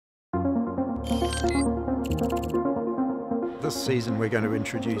This season we're going to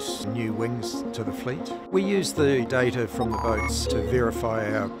introduce new wings to the fleet. We use the data from the boats to verify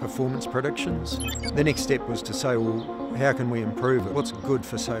our performance predictions. The next step was to say, well, how can we improve it? What's good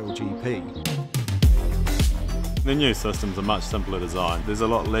for SailGP? The new system's a much simpler design. There's a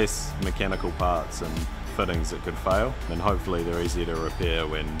lot less mechanical parts and fittings that could fail, and hopefully they're easier to repair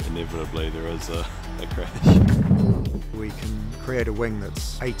when inevitably there is a crash. We can create a wing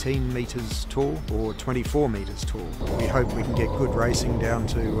that's 18 metres tall or 24 metres tall. We hope we can get good racing down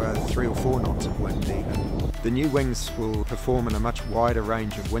to 3 or 4 knots of wind even. The new wings will perform in a much wider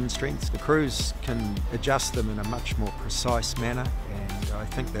range of wind strengths. The crews can adjust them in a much more precise manner, and I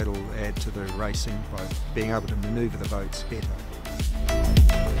think that'll add to the racing by being able to manoeuvre the boats better.